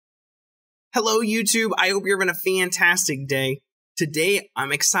Hello, YouTube. I hope you're having a fantastic day. Today,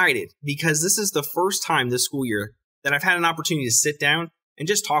 I'm excited because this is the first time this school year that I've had an opportunity to sit down and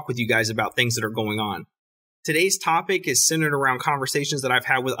just talk with you guys about things that are going on. Today's topic is centered around conversations that I've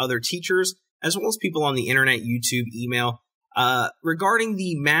had with other teachers, as well as people on the internet, YouTube, email, regarding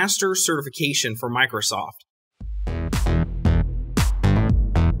the Master Certification for Microsoft.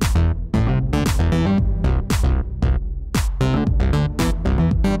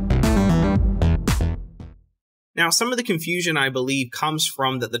 Now, some of the confusion, I believe, comes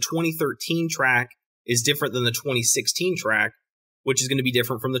from that the 2013 track is different than the 2016 track, which is going to be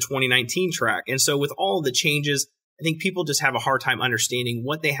different from the 2019 track. And so with all of the changes, I think people just have a hard time understanding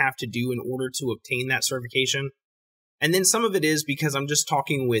what they have to do in order to obtain that certification. And then some of it is because I'm just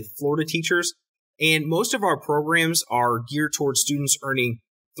talking with Florida teachers, and most of our programs are geared towards students earning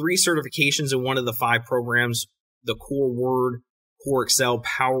 3 certifications in one of the 5 programs: the Core Word, Core Excel,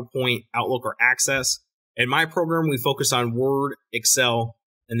 PowerPoint, Outlook, or Access. In my program, we focus on Word, Excel,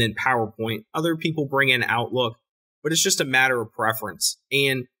 and then PowerPoint. Other people bring in Outlook, but it's just a matter of preference.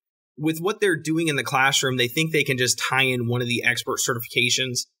 And with what they're doing in the classroom, they think they can just tie in one of the expert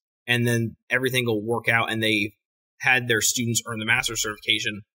certifications and then everything will work out and they had their students earn the master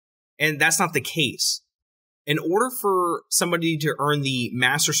certification. And that's not the case. In order for somebody to earn the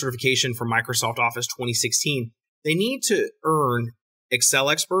master certification for Microsoft Office 2016, they need to earn Excel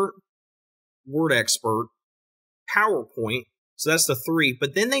Expert, Word Expert, PowerPoint, so that's the 3,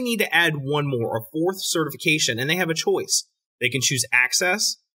 but then they need to add one more, a 4th certification, and they have a choice. They can choose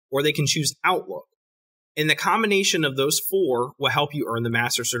Access, or they can choose Outlook. And the combination of those 4 will help you earn the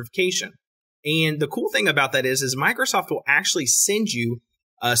master certification. And the cool thing about that is Microsoft will actually send you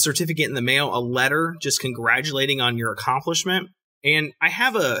a certificate in the mail, a letter just congratulating on your accomplishment. And I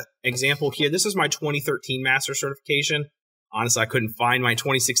have an example here. This is my 2013 master certification. Honestly, I couldn't find my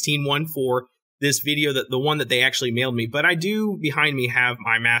 2016 one for this video, the one that they actually mailed me. But I do, behind me, have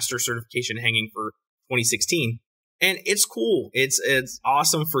my master certification hanging for 2016. And it's cool. It's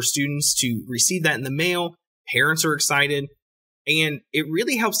awesome for students to receive that in the mail. Parents are excited. And it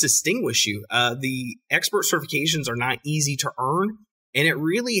really helps distinguish you. The expert certifications are not easy to earn. And it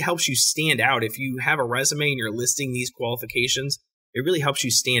really helps you stand out. If you have a resume and you're listing these qualifications, it really helps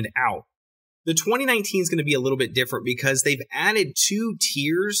you stand out. The 2019 is going to be a little bit different because they've added 2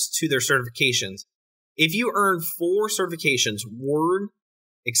 tiers to their certifications. If you earn 4 certifications, Word,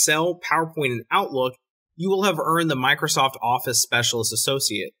 Excel, PowerPoint, and Outlook, you will have earned the Microsoft Office Specialist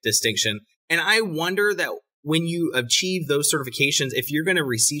Associate distinction. And I wonder that when you achieve those certifications, if you're going to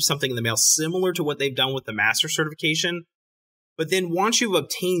receive something in the mail similar to what they've done with the Master Certification, but then once you've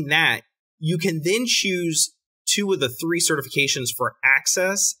obtained that, you can then choose 2 of the 3 certifications for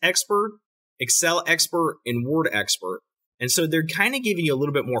Access Expert, Excel Expert, and Word Expert. And so they're kind of giving you a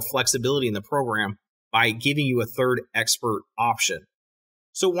little bit more flexibility in the program by giving you a 3rd expert option.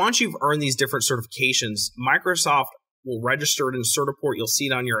 So once you've earned these different certifications, Microsoft will register it in Certiport. You'll see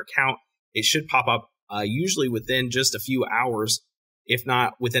it on your account. It should pop up usually within just a few hours, if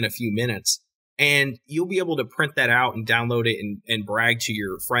not within a few minutes. And you'll be able to print that out and download it and brag to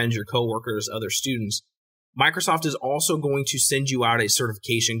your friends, your coworkers, other students. Microsoft is also going to send you out a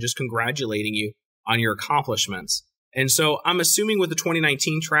certification just congratulating you on your accomplishments. And so I'm assuming with the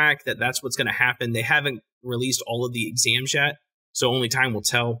 2019 track that that's what's going to happen. They haven't released all of the exams yet, so only time will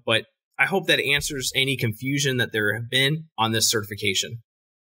tell. But I hope that answers any confusion that there have been on this certification.